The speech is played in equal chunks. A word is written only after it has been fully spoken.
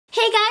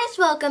Hey guys,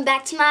 welcome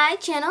back to my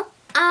channel.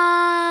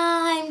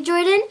 I'm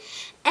Jordan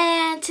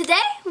and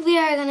today we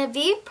are going to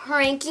be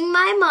pranking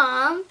my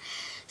mom.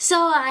 So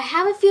I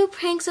have a few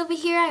pranks over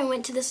here. I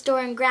went to the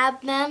store and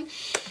grabbed them.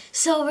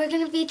 So we're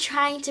going to be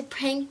trying to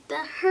prank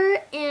her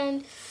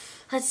and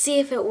let's see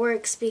if it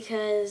works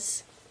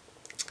because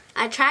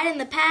I tried in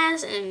the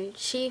past and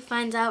she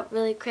finds out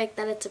really quick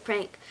that it's a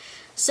prank.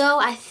 So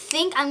I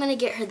think I'm going to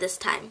get her this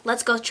time.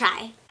 Let's go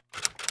try.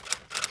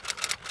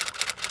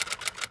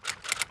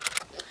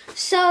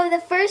 So the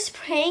first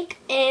prank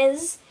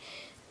is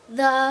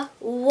the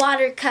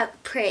water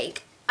cup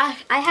prank. I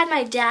had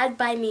my dad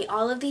buy me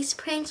all of these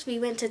pranks. We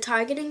went to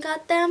Target and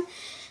got them.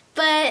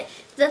 But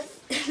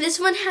this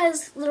one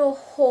has little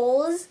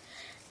holes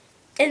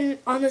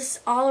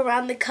all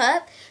around the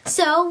cup.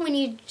 So when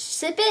you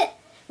sip it,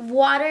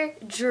 water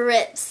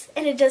drips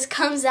and it just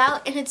comes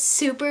out and it's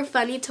super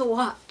funny to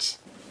watch.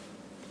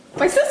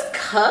 Why is this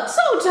cup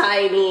so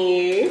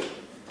tiny?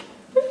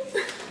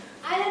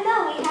 I don't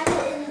know, we have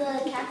it in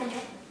the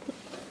cabinet.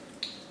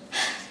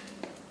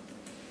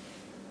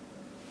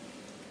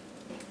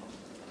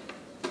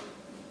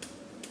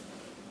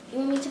 You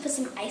want me to put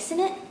some ice in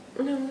it?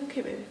 No,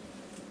 okay, baby.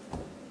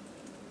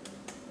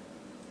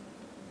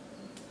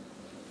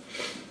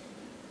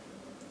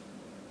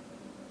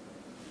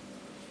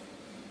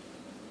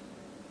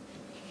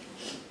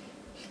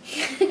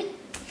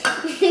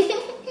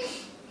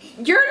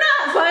 You're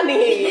not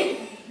funny.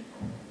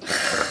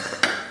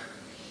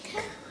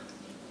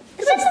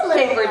 It's just a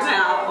little paper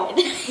towel.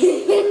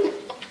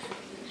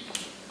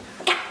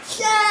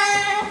 Gotcha.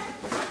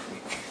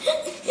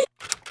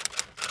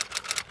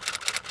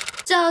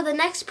 So the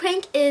next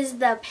prank is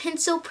the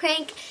pencil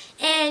prank,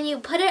 and you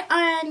put it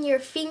on your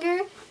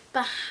finger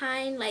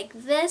behind like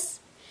this,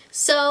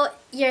 so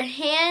your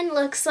hand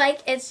looks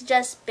like it's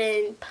just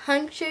been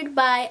punctured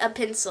by a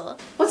pencil.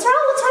 What's wrong?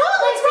 What's wrong?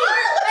 What's wrong?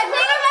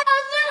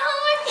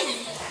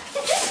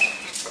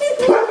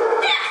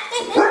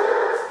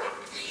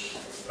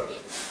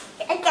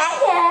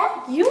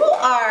 You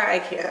are, I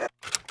can't.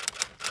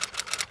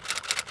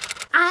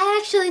 I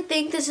actually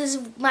think this is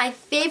my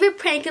favorite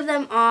prank of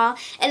them all,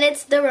 and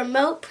it's the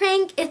remote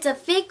prank. It's a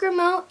fake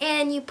remote,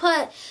 and we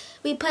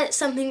put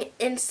something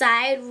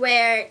inside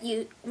where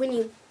when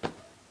you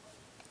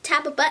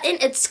tap a button,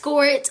 it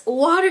squirts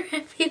water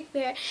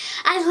everywhere.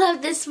 I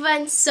love this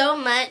one so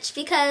much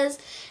because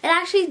it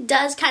actually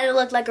does kind of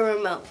look like a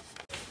remote.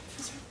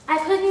 I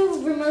put new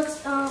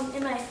remotes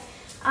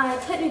I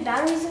put new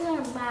batteries in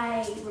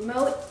my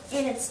remote,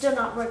 and it's still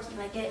not working.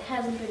 Like, it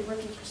hasn't been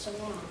working for so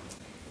long.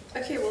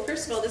 Okay, well,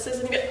 first of all, this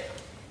isn't good.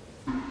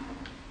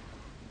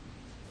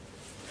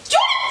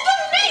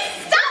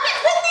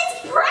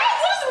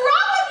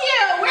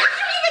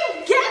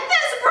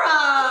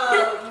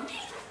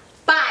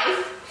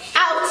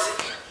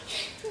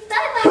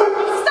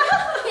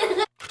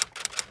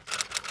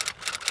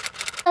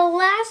 The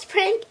last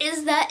prank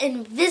is the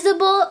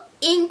invisible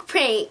ink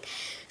prank.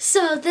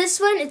 So this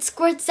one, it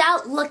squirts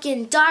out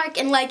looking dark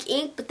and like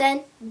ink, but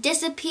then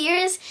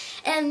disappears.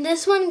 And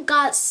this one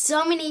got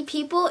so many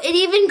people. It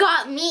even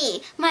got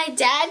me. My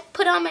dad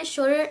put it on my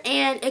shoulder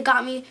and it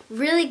got me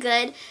really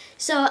good.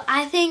 So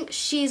I think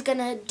she's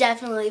gonna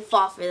definitely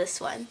fall for this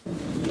one.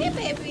 Hey,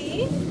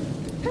 baby.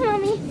 Hi,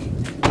 Mommy.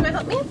 You wanna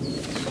help me?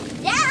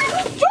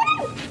 Yeah!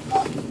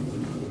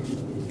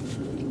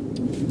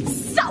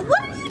 Stop!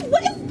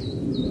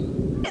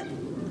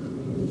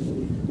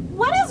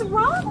 What is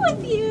wrong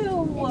with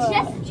you? It's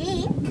just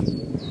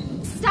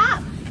ink.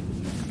 Stop!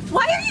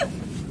 Why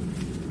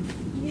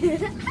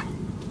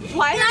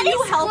are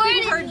you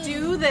helping her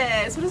do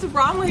this? What is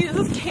wrong with you? Get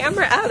this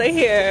camera out of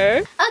here.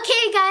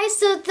 Okay guys,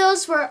 so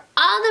those were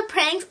all the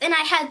pranks and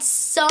I had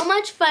so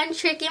much fun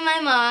tricking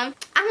my mom.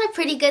 I'm a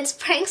pretty good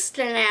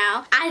prankster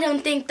now. I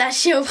don't think that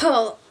she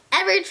will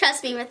ever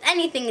trust me with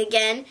anything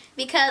again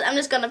because I'm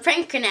just gonna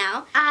prank her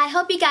now. I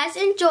hope you guys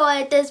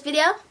enjoyed this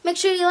video. Make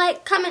sure you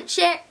like, comment,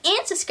 share,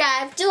 and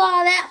subscribe. Do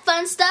all that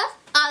fun stuff.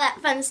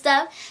 And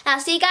I'll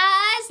see you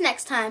guys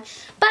next time.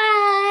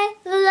 Bye.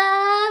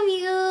 Love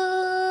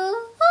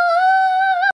you.